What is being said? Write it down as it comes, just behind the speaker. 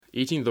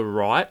Eating the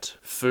right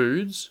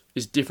foods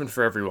is different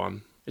for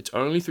everyone. It's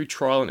only through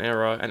trial and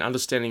error and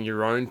understanding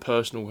your own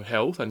personal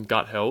health and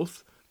gut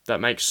health that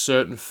makes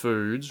certain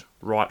foods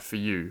right for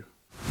you.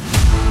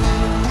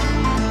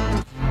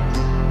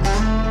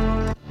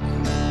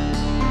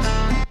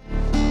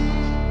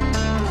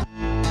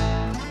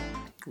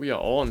 We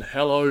are on.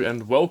 Hello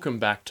and welcome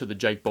back to the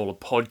Jake Bowler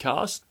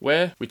podcast,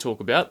 where we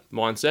talk about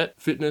mindset,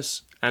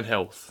 fitness, and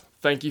health.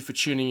 Thank you for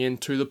tuning in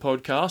to the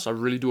podcast. I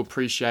really do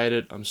appreciate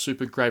it. I'm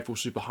super grateful,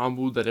 super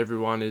humbled that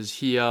everyone is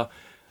here,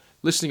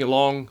 listening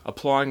along,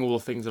 applying all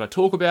the things that I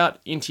talk about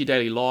into your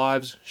daily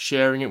lives,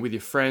 sharing it with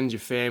your friends,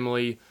 your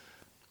family,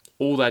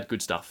 all that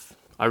good stuff.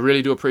 I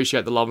really do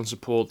appreciate the love and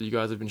support that you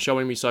guys have been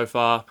showing me so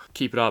far.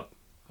 Keep it up.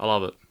 I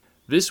love it.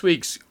 This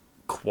week's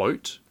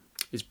quote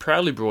is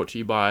proudly brought to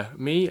you by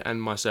me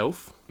and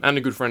myself, and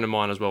a good friend of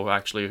mine as well,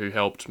 actually, who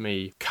helped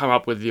me come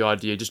up with the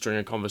idea just during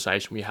a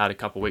conversation we had a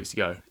couple of weeks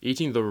ago.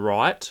 Eating the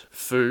right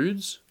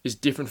foods is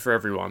different for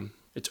everyone.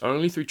 It's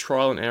only through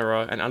trial and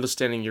error and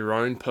understanding your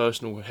own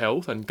personal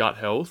health and gut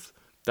health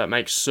that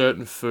makes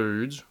certain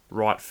foods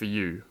right for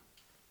you.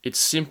 It's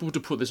simple to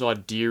put this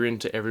idea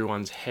into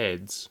everyone's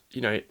heads.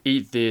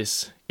 Eat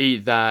this,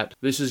 eat that,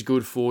 this is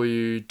good for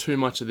you, too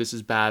much of this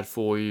is bad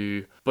for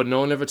you, but no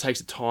one ever takes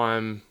the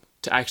time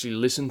to actually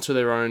listen to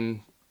their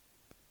own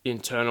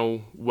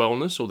internal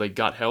wellness or their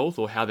gut health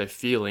or how they're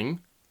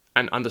feeling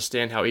and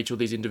understand how each of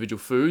these individual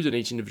foods and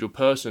each individual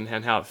person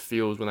and how it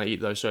feels when they eat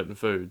those certain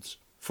foods.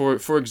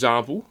 For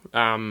example,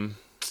 I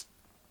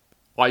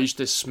used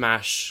to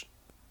smash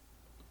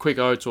quick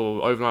oats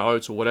or overnight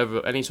oats or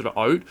whatever, any sort of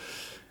oat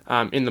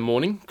in the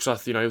morning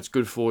because it's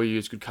good for you,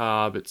 it's good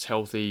carb, it's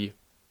healthy.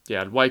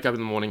 Yeah, I'd wake up in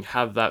the morning,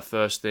 have that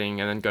first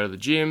thing and then go to the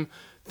gym,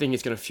 think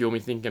it's going to fuel me,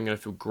 think I'm going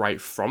to feel great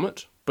from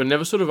it. But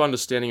never sort of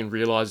understanding and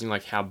realizing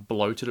how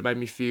bloated it made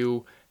me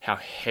feel, how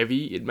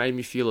heavy it made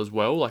me feel as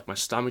well. Like my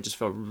stomach just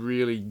felt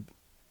really,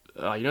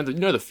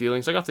 the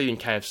feelings. Like after eating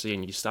KFC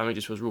and your stomach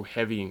just feels real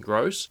heavy and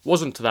gross.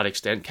 Wasn't to that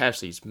extent.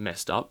 KFC's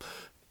messed up,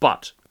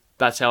 but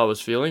that's how I was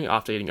feeling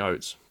after eating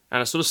oats.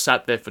 And I sort of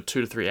sat there for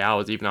 2 to 3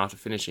 hours even after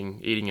finishing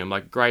eating them.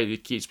 Like great,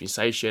 it keeps me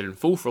satiated and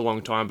full for a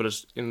long time, but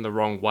it's in the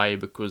wrong way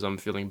because I'm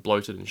feeling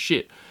bloated and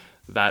shit.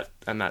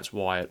 That's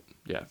why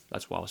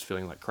I was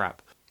feeling like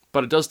crap.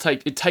 But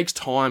it takes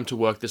time to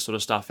work this sort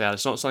of stuff out.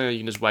 It's not something that you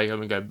can just wake up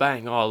and go,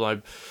 bang,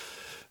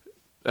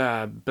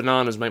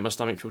 bananas make my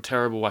stomach feel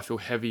terrible. I feel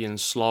heavy and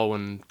slow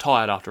and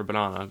tired after a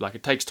banana.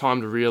 It takes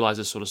time to realize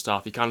this sort of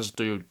stuff. You can't just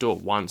do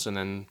it once and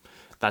then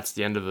that's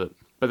the end of it.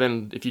 But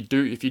then if you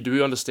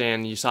do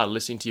understand, you start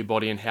listening to your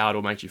body and how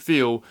it'll make you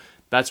feel,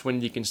 that's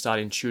when you can start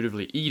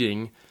intuitively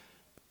eating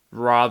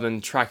rather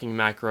than tracking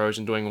macros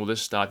and doing all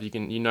this stuff.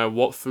 You know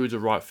what foods are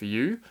right for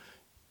you.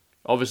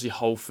 Obviously,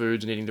 whole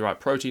foods and eating the right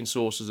protein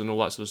sources and all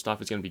that sort of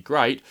stuff is going to be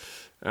great.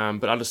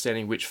 But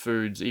understanding which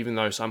foods, even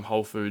though some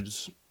whole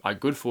foods are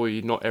good for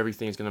you, not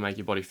everything is going to make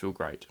your body feel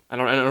great.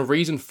 And a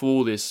reason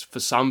for this,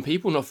 for some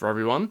people, not for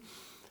everyone,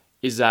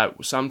 is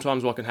that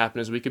sometimes what can happen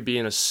is we could be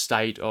in a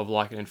state of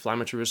an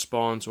inflammatory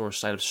response or a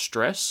state of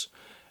stress.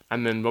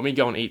 And then when we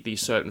go and eat these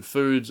certain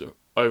foods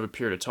over a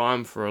period of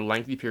time, for a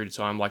lengthy period of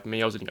time, like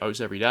me, I was eating oats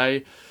every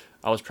day.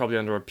 I was probably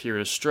under a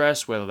period of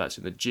stress, whether that's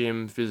in the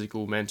gym,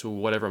 physical, mental,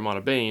 whatever it might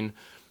have been.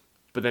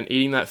 But then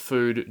eating that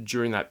food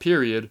during that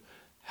period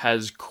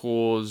has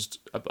caused,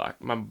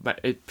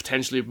 it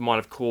potentially might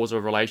have caused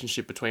a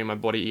relationship between my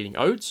body eating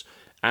oats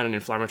and an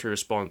inflammatory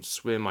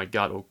response within my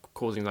gut or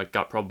causing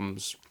gut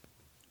problems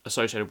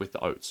associated with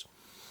the oats.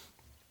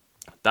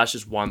 That's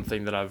just one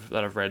thing that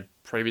I've read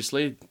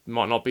previously. It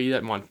might not be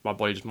that. My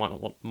body just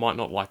might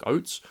not like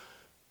oats.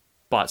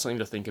 But something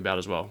to think about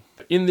as well.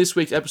 In this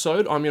week's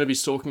episode, I'm going to be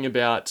talking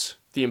about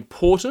the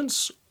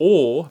importance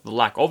or the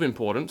lack of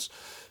importance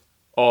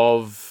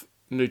of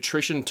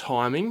nutrition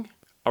timing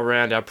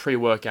around our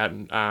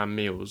pre-workout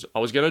meals. I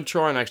was going to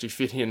try and actually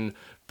fit in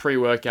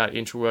pre-workout,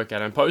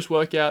 intra-workout, and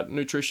post-workout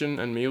nutrition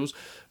and meals,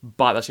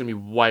 but that's going to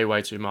be way,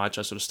 way too much.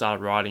 I sort of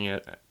started writing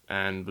it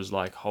and was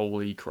like,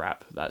 holy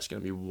crap, that's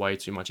going to be way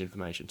too much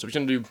information. So we're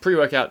going to do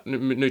pre-workout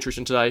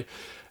nutrition today,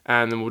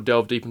 and then we'll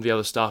delve deep into the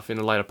other stuff in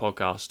a later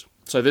podcast.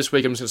 So this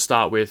week I'm just going to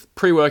start with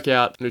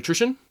pre-workout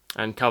nutrition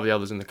and cover the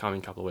others in the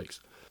coming couple of weeks.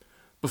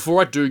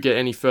 Before I do get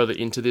any further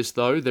into this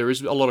though, there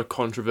is a lot of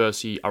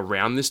controversy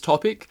around this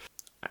topic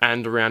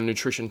and around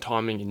nutrition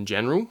timing in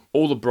general.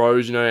 All the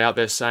bros, out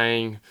there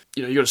saying,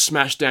 you got to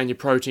smash down your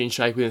protein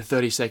shake within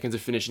 30 seconds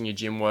of finishing your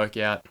gym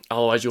workout.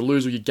 Otherwise you'll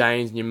lose all your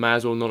gains and you may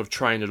as well not have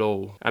trained at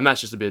all. And that's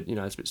just a bit,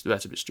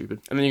 that's a bit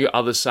stupid. And then you got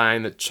others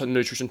saying that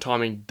nutrition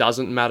timing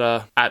doesn't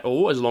matter at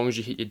all as long as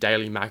you hit your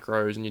daily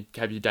macros and you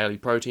have your daily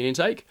protein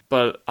intake.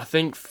 But I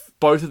think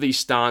both of these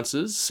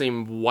stances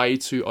seem way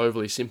too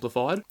overly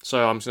simplified.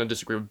 So I'm just going to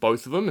disagree with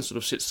both of them and sort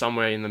of sit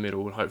somewhere in the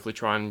middle and hopefully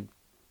try and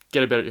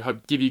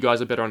give you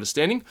guys a better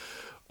understanding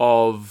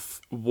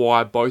of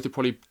why both are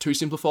probably too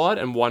simplified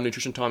and why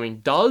nutrition timing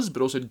does, but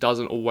also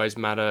doesn't always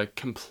matter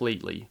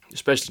completely,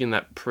 especially in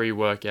that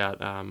pre-workout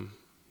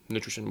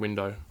nutrition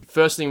window.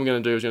 First thing we're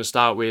going to do is going to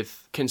start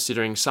with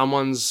considering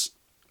someone's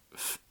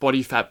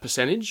body fat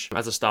percentage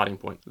as a starting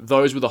point.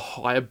 Those with a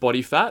higher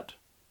body fat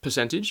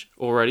percentage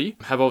already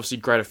have obviously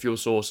greater fuel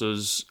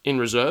sources in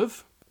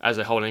reserve as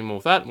they're holding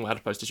more fat, more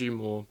adipose tissue,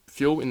 more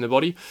fuel in the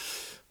body,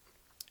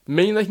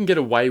 meaning they can get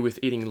away with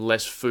eating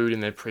less food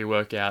in their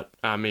pre-workout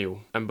meal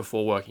and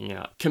before working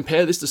out.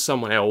 Compare this to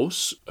someone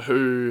else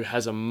who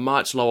has a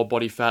much lower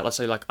body fat, let's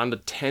say like under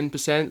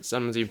 10%,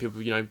 sometimes even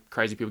people,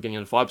 crazy people getting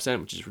under 5%,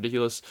 which is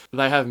ridiculous.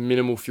 They have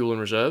minimal fuel in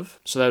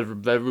reserve, so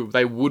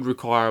they would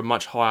require a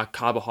much higher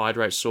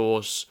carbohydrate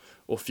source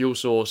or fuel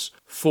source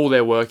for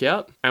their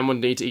workout, and would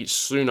need to eat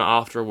sooner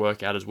after a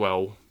workout as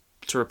well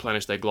to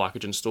replenish their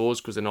glycogen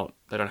stores, because they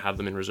don't have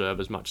them in reserve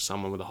as much as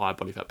someone with a high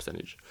body fat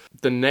percentage.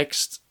 The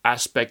next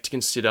aspect to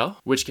consider,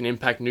 which can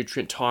impact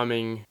nutrient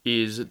timing,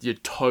 is your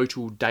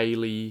total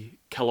daily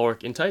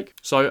caloric intake.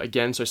 So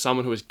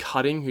someone who is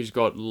cutting, who's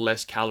got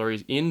less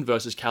calories in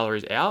versus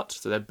calories out,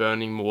 so they're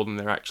burning more than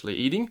they're actually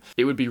eating,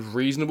 it would be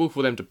reasonable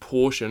for them to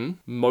portion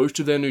most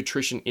of their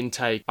nutrition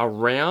intake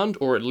around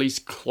or at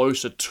least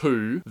closer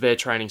to their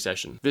training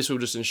session. This will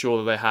just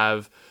ensure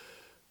that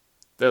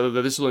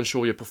this will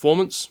ensure your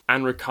performance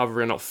and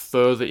recovery are not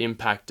further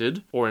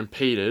impacted or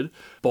impeded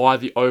by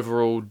the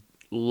overall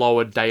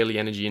lower daily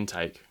energy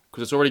intake,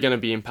 because it's already going to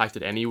be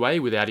impacted anyway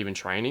without even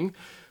training.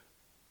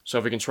 So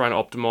if we can try and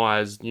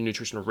optimize your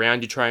nutrition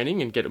around your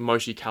training and get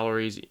most of your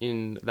calories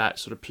in that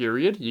sort of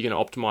period, you're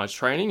going to optimize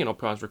training and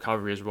optimize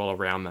recovery as well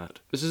around that.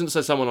 This isn't to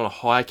say someone on a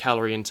high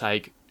calorie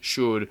intake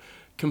should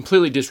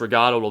completely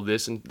disregard all of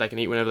this and they can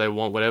eat whenever they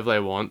want, whatever they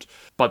want,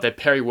 but their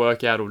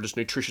peri-workout or just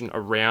nutrition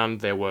around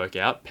their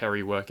workout,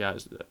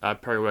 peri-workout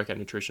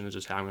nutrition is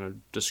just how I'm going to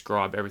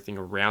describe everything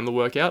around the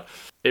workout,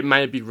 it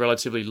may be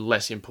relatively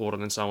less important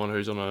than someone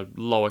who's on a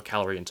lower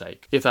calorie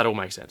intake, if that all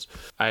makes sense.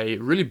 A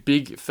really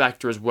big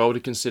factor as well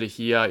to consider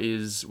here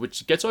is,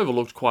 which gets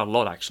overlooked quite a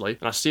lot actually,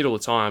 and I see it all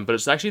the time, but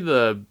it's actually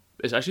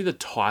the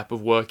type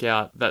of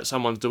workout that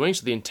someone's doing.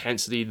 So the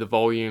intensity, the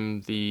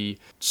volume, the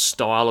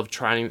style of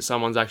training that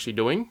someone's actually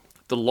doing.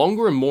 The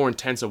longer and more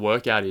intense a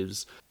workout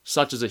is,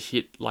 such as a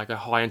HIIT, like a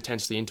high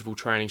intensity interval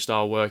training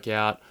style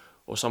workout,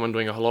 or someone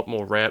doing a lot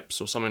more reps,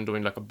 or someone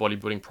doing like a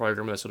bodybuilding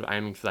program where they're sort of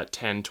aiming for that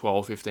 10,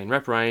 12, 15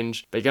 rep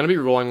range, they're going to be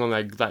relying on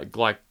that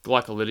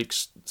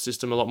glycolytic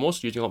system a lot more, so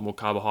using a lot more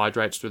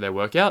carbohydrates through their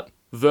workout,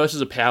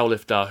 versus a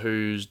powerlifter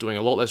who's doing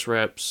a lot less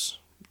reps,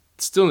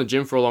 still in the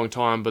gym for a long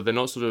time, but they're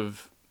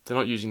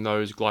not using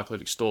those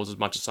glycolytic stores as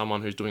much as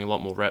someone who's doing a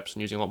lot more reps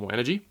and using a lot more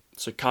energy.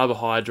 So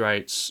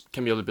carbohydrates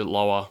can be a little bit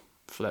lower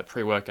for that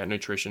pre-workout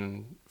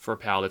nutrition for a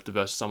powerlifter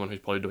versus someone who's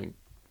probably doing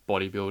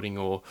bodybuilding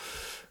or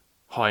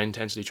high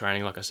intensity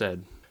training, like I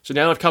said. So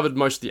now that I've covered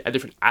most of the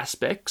different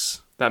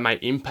aspects that may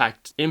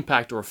impact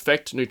or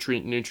affect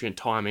nutrient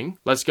timing,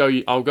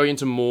 I'll go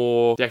into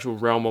more the actual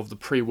realm of the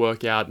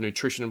pre-workout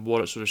nutrition and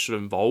what it sort of should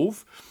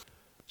involve.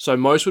 So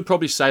most would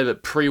probably say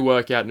that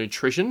pre-workout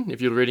nutrition,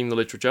 if you're reading the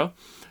literature,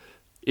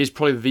 is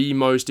probably the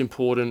most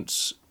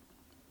important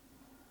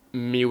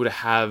meal to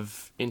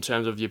have in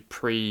terms of your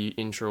pre,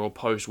 intra, or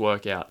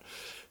post-workout.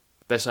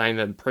 They're saying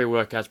that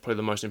pre-workout's probably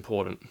the most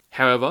important.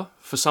 However,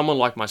 for someone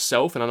like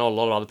myself, and I know a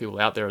lot of other people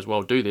out there as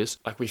well do this,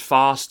 like we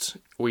fast,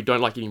 we don't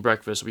like eating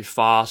breakfast, we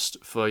fast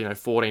for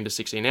 14 to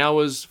 16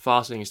 hours.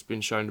 Fasting has been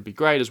shown to be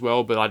great as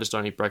well, but I just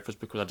don't eat breakfast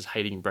because I just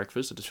hate eating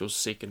breakfast. I just feel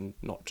sick and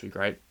not too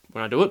great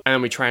when I do it. And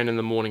then we train in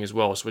the morning as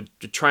well. So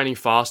we're training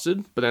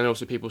fasted, but then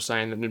also people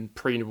saying that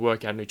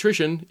pre-workout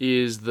nutrition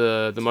is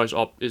the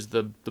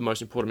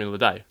most important meal of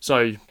the day.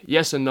 So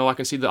yes and no, I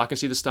can see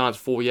the stance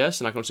for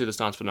yes, and I can see the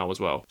stance for no as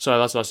well. So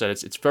that's what I said.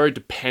 It's very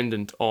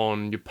dependent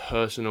on your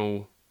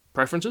personal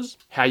preferences,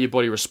 how your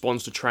body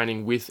responds to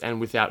training with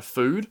and without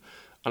food.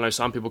 I know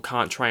some people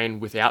can't train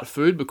without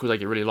food because they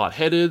get really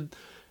lightheaded,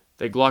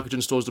 their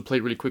glycogen stores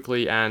deplete really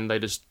quickly, and they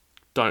just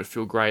don't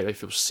feel great. They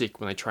feel sick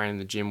when they train in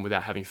the gym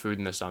without having food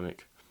in their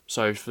stomach.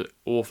 So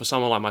for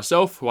someone like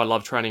myself, who I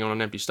love training on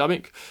an empty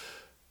stomach,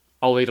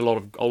 I'll eat a lot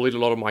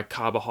of my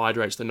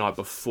carbohydrates the night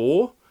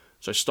before.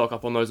 So stock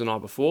up on those the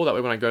night before. That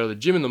way when I go to the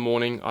gym in the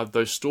morning,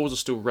 those stores are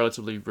still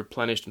relatively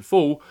replenished and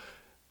full,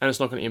 and it's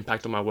not going to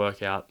impact on my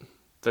workout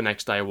the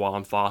next day while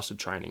I'm fasted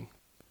training.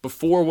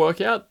 Before a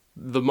workout,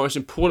 the most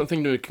important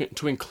thing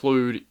to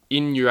include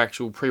in your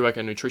actual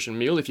pre-workout nutrition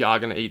meal, if you are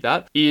going to eat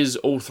that, is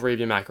all three of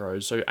your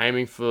macros. So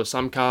aiming for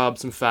some carbs,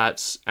 some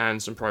fats,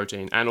 and some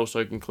protein, and also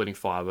including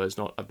fiber is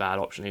not a bad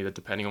option either,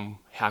 depending on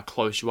how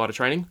close you are to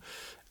training.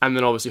 And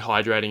then obviously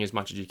hydrating as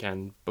much as you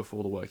can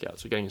before the workout,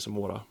 so getting in some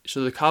water.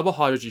 So the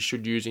carbohydrates you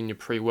should use in your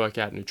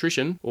pre-workout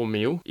nutrition or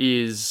meal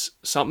is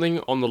something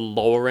on the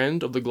lower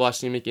end of the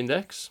glycemic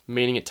index,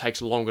 meaning it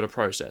takes longer to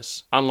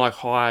process. Unlike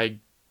high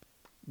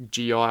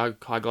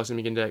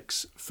glycemic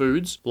index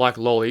foods like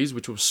lollies,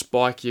 which will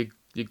spike your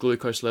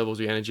glucose levels,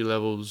 your energy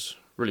levels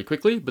really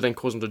quickly, but then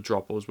cause them to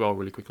drop as well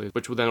really quickly,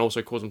 which will then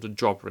also cause them to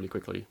drop really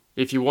quickly.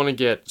 If you want to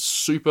get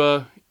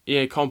super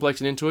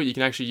complex and into it, you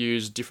can actually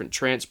use different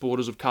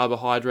transporters of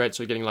carbohydrates,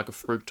 so getting like a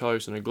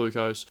fructose and a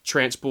glucose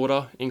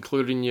transporter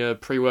included in your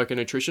pre-workout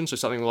nutrition. So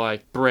something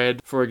like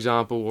bread, for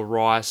example, or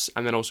rice,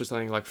 and then also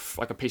something like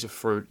a piece of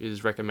fruit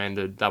is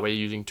recommended. That way you're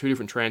using two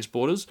different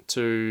transporters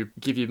to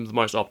give you the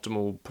most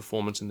optimal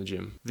performance in the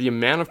gym. The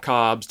amount of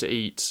carbs to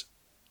eat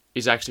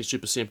is actually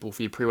super simple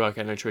for your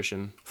pre-workout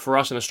nutrition. For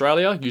us in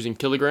Australia, using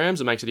kilograms,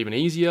 it makes it even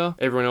easier.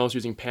 Everyone else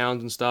using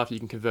pounds and stuff, you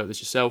can convert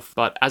this yourself.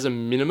 But as a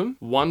minimum,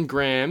 1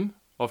 gram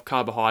of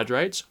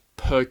carbohydrates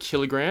per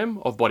kilogram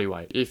of body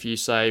weight. If you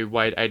say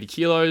weighed 80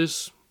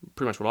 kilos,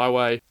 pretty much what I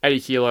weigh, 80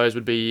 kilos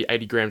would be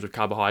 80 grams of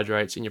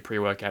carbohydrates in your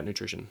pre-workout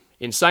nutrition.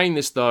 In saying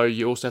this though,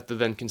 you also have to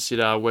then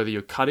consider whether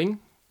you're cutting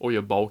or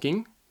you're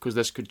bulking, because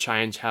this could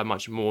change how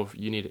much more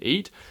you need to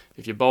eat.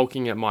 If you're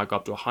bulking, it might go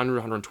up to 100,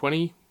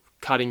 120.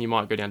 Cutting, you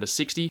might go down to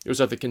 60. You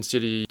also have to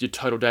consider your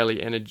total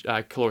daily energy,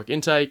 caloric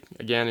intake.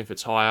 Again, if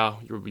it's higher,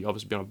 you'll be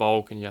obviously be on a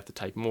bulk and you have to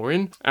take more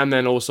in. And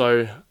then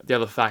also the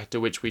other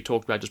factor, which we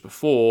talked about just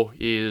before,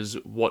 is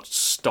what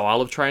style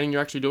of training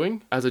you're actually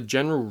doing. As a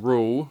general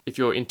rule, if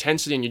your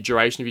intensity and your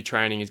duration of your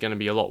training is going to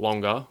be a lot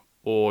longer,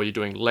 or you're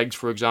doing legs,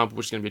 for example,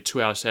 which is going to be a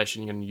 2-hour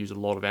session, you're going to use a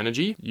lot of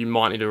energy, you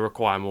might need to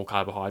require more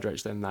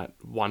carbohydrates than that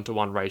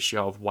 1-to-1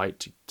 ratio of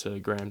weight to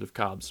grams of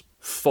carbs.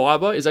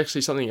 Fiber is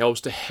actually something else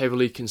to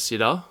heavily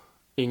consider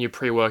in your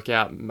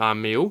pre-workout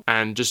meal,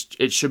 and just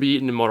it should be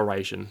eaten in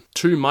moderation.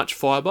 Too much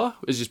fiber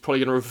is just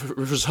probably going to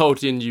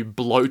result in you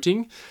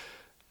bloating,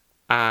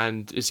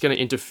 and it's going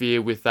to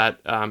interfere with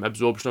that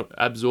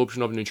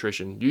absorption of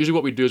nutrition. Usually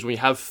what we do is when we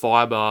have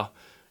fiber,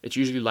 it's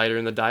usually later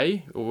in the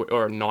day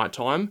or at night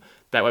time.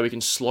 That way we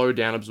can slow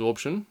down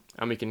absorption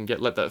and we can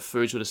let that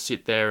food sort of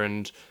sit there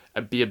and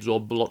be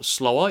absorbed a lot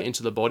slower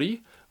into the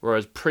body.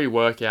 Whereas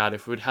pre-workout,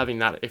 if we're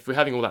having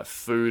all that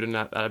food and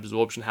that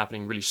absorption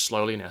happening really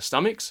slowly in our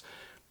stomachs,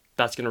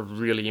 that's going to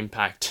really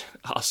impact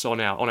us on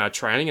our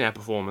training and our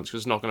performance,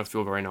 because it's not going to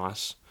feel very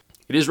nice.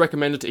 It is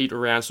recommended to eat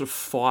around sort of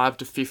 5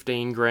 to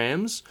 15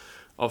 grams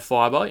of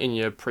fiber in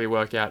your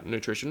pre-workout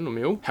nutrition or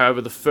meal.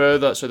 However, the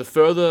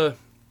further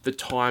the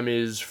time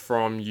is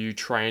from you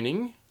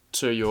training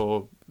to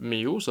your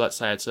meal, so let's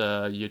say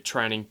you're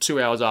training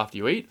 2 hours after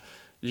you eat,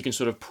 you can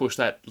sort of push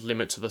that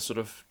limit to the sort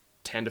of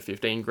 10 to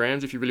 15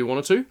 grams if you really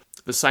wanted to.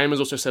 The same is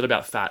also said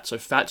about fat. So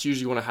fats,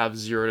 usually want to have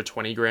 0 to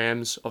 20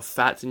 grams of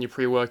fats in your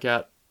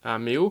pre-workout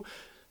meal.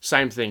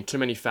 Same thing, too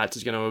many fats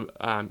is going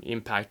to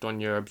impact on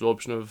your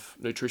absorption of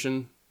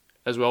nutrition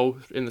as well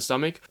in the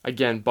stomach.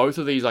 Again, both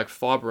of these, like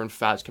fiber and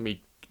fats, can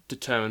be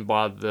determined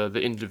by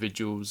the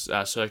individual's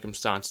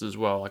circumstances as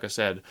well. Like I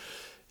said,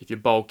 if you're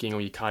bulking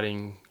or you're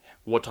cutting,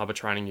 what type of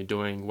training you're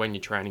doing, when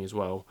you're training as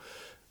well.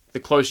 The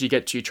closer you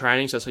get to your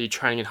training, so you're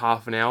training in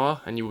half an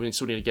hour and you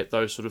still need to get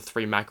those sort of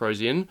 3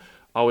 macros in,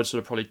 I would sort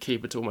of probably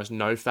keep it to almost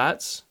no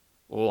fats,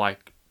 or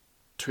like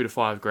 2 to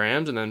 5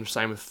 grams, and then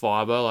same with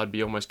fiber, I'd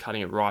be almost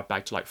cutting it right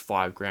back to like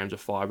 5 grams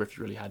of fiber if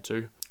you really had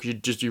to.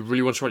 Because you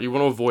want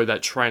to avoid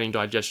that training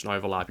digestion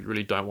overlap. You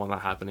really don't want that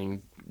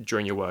happening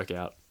during your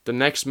workout. The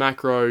next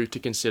macro to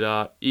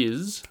consider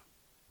is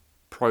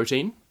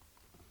protein,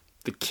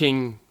 the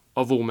king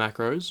of all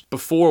macros.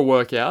 Before a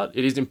workout,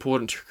 it is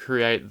important to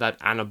create that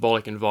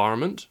anabolic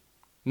environment.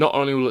 Not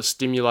only will it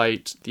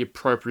stimulate the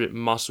appropriate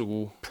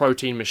muscle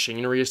protein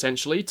machinery,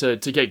 essentially, to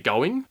get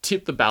going,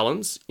 tip the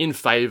balance in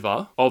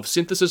favor of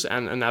synthesis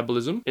and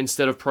anabolism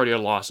instead of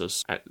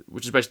proteolysis,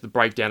 which is basically the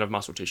breakdown of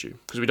muscle tissue.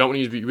 Because we don't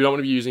want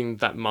to be using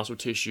that muscle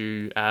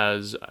tissue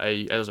as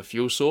a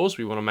fuel source.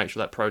 We want to make sure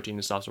that protein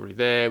and stuff's already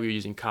there. We're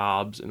using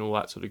carbs and all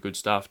that sort of good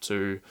stuff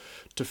to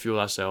fuel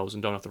ourselves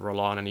and don't have to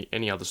rely on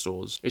any other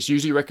stores. It's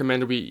usually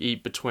recommended we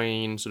eat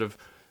between sort of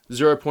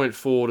 0.4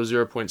 to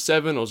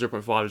 0.7 or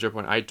 0.5 to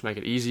 0.8 to make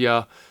it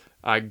easier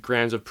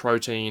grams of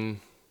protein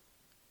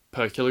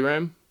per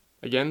kilogram.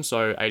 Again,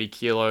 so 80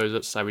 kilos,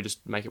 let's say we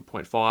just make it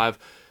 0.5,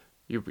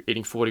 you're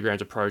eating 40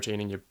 grams of protein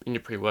in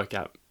your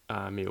pre-workout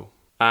meal.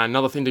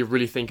 Another thing to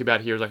really think about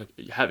here is like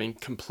having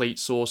complete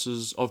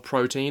sources of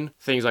protein,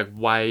 things like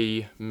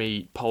whey,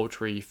 meat,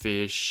 poultry,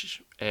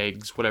 fish,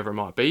 eggs, whatever it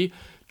might be,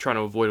 trying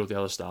to avoid all the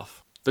other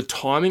stuff. The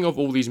timing of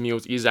all these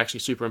meals is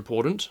actually super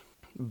important,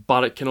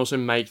 but it can also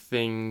make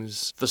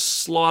things the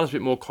slightest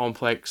bit more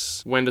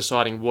complex when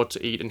deciding what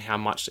to eat and how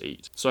much to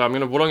eat. So I'm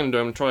going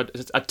to try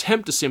to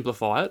attempt to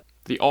simplify it.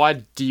 The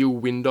ideal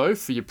window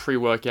for your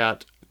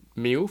pre-workout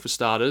meal, for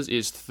starters,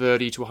 is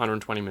 30 to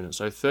 120 minutes.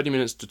 So 30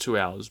 minutes to 2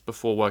 hours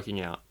before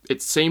working out.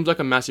 It seems like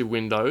a massive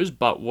window,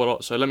 but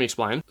so let me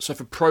explain. So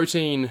for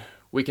protein,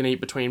 we can eat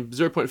between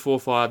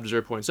 0.45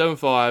 to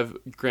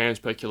 0.75 grams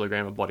per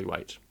kilogram of body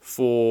weight.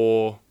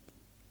 For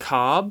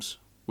carbs,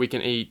 we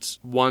can eat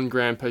 1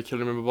 gram per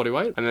kilogram of body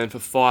weight. And then for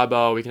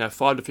fiber, we can have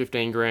 5 to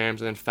 15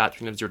 grams. And then fats, we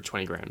can have 0 to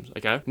 20 grams.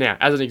 Okay. Now,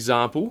 as an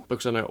example,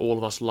 because I know all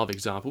of us love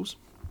examples,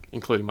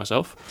 including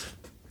myself,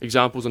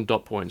 examples and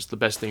dot points, the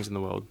best things in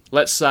the world.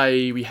 Let's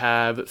say we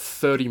have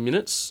 30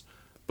 minutes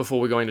before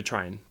we're going to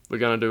train. We're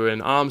going to do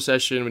an arm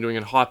session. We're doing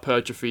a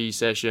hypertrophy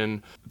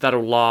session.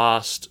 That'll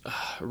last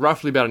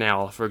roughly about an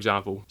hour, for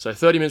example. So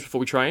 30 minutes before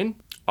we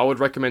train, I would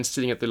recommend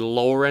sitting at the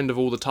lower end of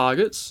all the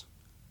targets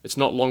It's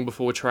not long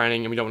before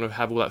training, and we don't want to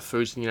have all that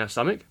food sitting in our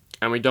stomach.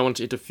 And we don't want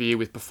to interfere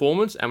with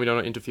performance, and we don't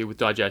want to interfere with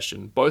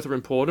digestion. Both are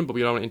important, but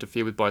we don't want to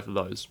interfere with both of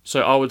those.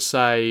 So I would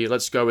say,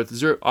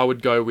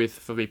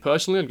 for me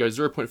personally, I'd go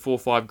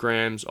 0.45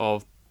 grams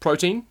of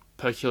protein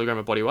per kilogram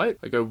of body weight.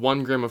 I go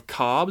 1 gram of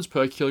carbs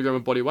per kilogram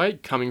of body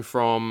weight, coming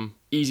from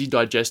easy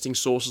digesting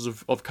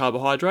sources of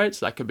carbohydrates.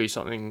 That could be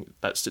something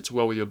that sits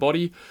well with your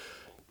body.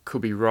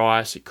 Could be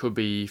rice, it could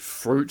be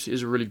fruit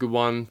is a really good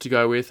one to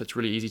go with. It's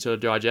really easy to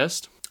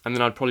digest. And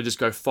then I'd probably just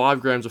go 5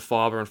 grams of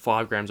fiber and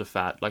 5 grams of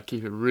fat. Like,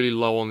 keep it really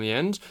low on the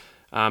end.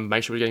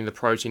 Make sure we're getting the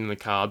protein and the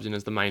carbs in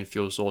as the main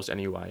fuel source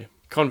anyway.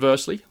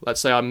 Conversely,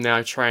 let's say I'm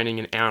now training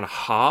an hour and a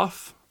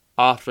half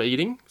after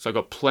eating, so I've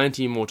got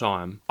plenty more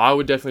time. I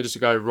would definitely just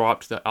go right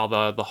up to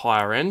the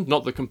higher end,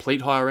 not the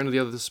complete higher end of the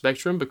other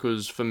spectrum,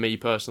 because for me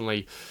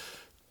personally,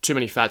 too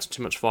many fats and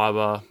too much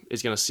fiber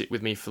is going to sit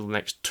with me for the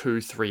next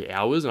 2-3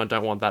 hours, and I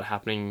don't want that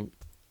happening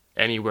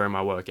anywhere in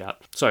my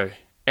workout. So,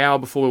 hour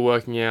before we're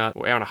working out,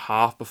 or hour and a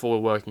half before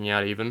we're working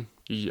out even,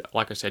 you,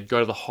 like I said, go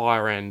to the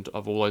higher end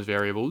of all those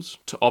variables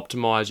to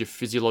optimize your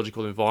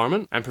physiological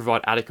environment and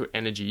provide adequate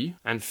energy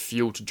and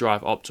fuel to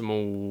drive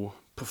optimal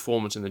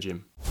performance in the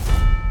gym.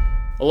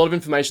 A lot of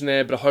information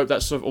there, but I hope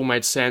that sort of all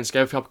made sense.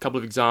 Gave a couple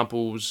of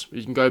examples.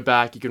 You can go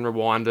back, you can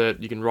rewind it,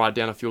 you can write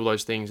down a few of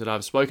those things that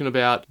I've spoken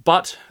about.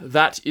 But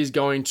that is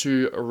going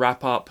to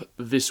wrap up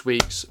this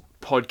week's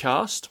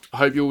podcast. I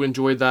hope you all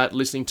enjoyed that,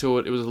 listening to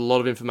it. It was a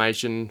lot of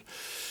information.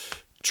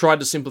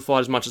 Tried to simplify it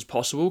as much as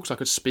possible because I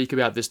could speak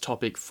about this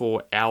topic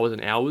for hours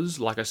and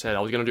hours. Like I said, I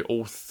was going to do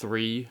all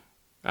 3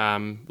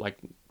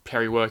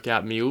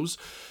 peri-workout meals,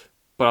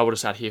 but I would have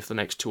sat here for the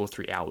next 2 or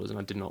 3 hours, and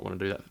I did not want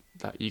to do that.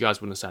 You guys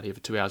wouldn't have sat here for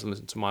 2 hours and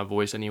listened to my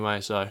voice anyway,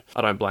 so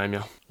I don't blame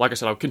you. Like I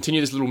said, I'll continue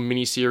this little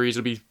mini-series.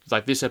 It'll be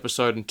like this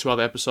episode and 2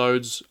 other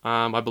episodes,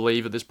 I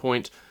believe, at this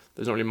point.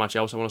 There's not really much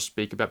else I want to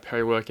speak about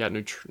peri-workout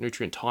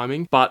nutrient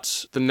timing,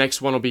 but the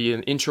next one will be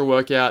an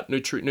intra-workout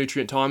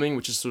nutrient timing,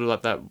 which is sort of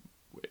like that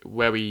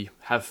where we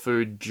have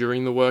food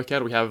during the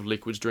workout, we have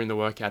liquids during the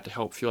workout to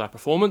help fuel our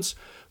performance.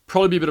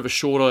 Probably be a bit of a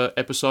shorter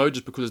episode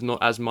just because there's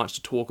not as much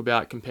to talk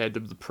about compared to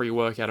the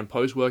pre-workout and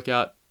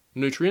post-workout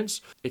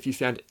nutrients. If you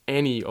found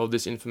any of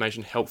this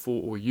information helpful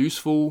or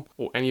useful,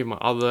 or any of my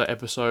other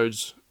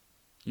episodes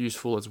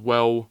useful as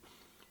well,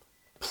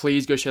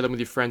 please go share them with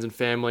your friends and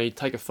family.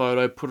 Take a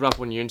photo, put it up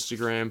on your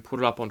Instagram, put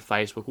it up on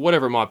Facebook,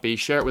 whatever it might be.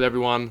 Share it with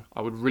everyone.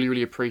 I would really,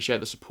 really appreciate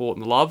the support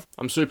and the love.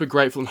 I'm super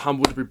grateful and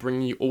humbled to be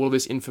bringing you all of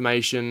this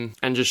information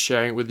and just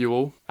sharing it with you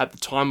all. At the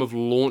time of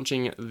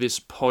launching this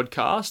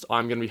podcast,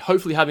 I'm going to be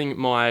hopefully having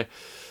my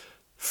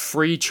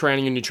free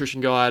training and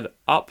nutrition guide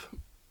up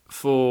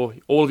for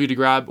all of you to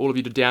grab, all of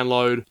you to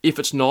download. If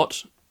it's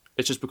not,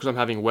 it's just because I'm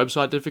having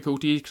website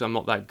difficulties, because I'm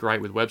not that great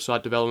with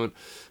website development.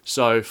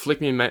 So flick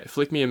me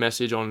a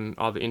message on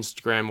either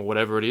Instagram or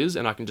whatever it is,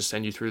 and I can just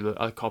send you through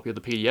a copy of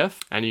the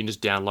PDF, and you can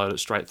just download it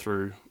straight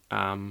through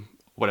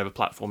whatever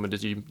platform it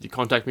is you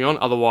contact me on.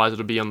 Otherwise,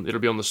 it'll be on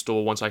the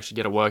store once I actually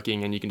get it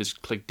working, and you can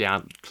just click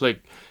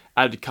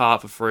add to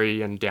cart for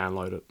free and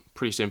download it.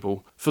 Pretty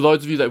simple. For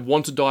those of you that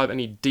want to dive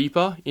any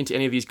deeper into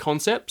any of these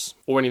concepts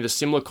or any of the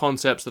similar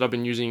concepts that I've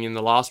been using in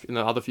the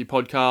other few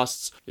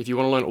podcasts, if you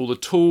want to learn all the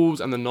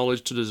tools and the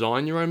knowledge to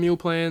design your own meal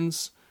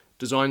plans,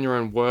 design your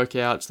own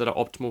workouts that are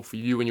optimal for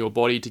you and your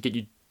body to get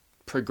you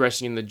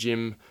progressing in the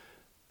gym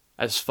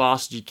as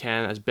fast as you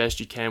can, as best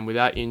you can,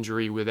 without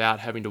injury, without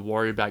having to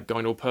worry about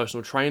going to a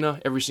personal trainer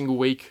every single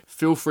week,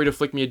 feel free to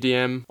flick me a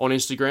DM on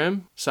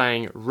Instagram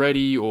saying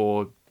ready,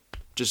 or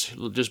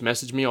just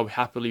message me. I'll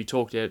happily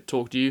talk to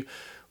you.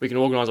 We can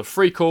organise a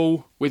free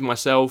call with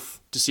myself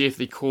to see if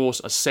the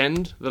course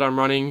Ascend that I'm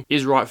running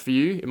is right for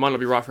you. It might not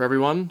be right for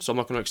everyone, so I'm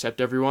not going to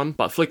accept everyone.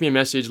 But flick me a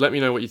message, let me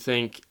know what you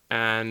think.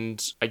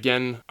 And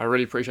again, I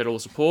really appreciate all the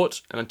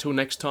support. And until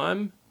next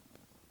time,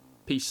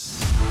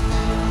 peace.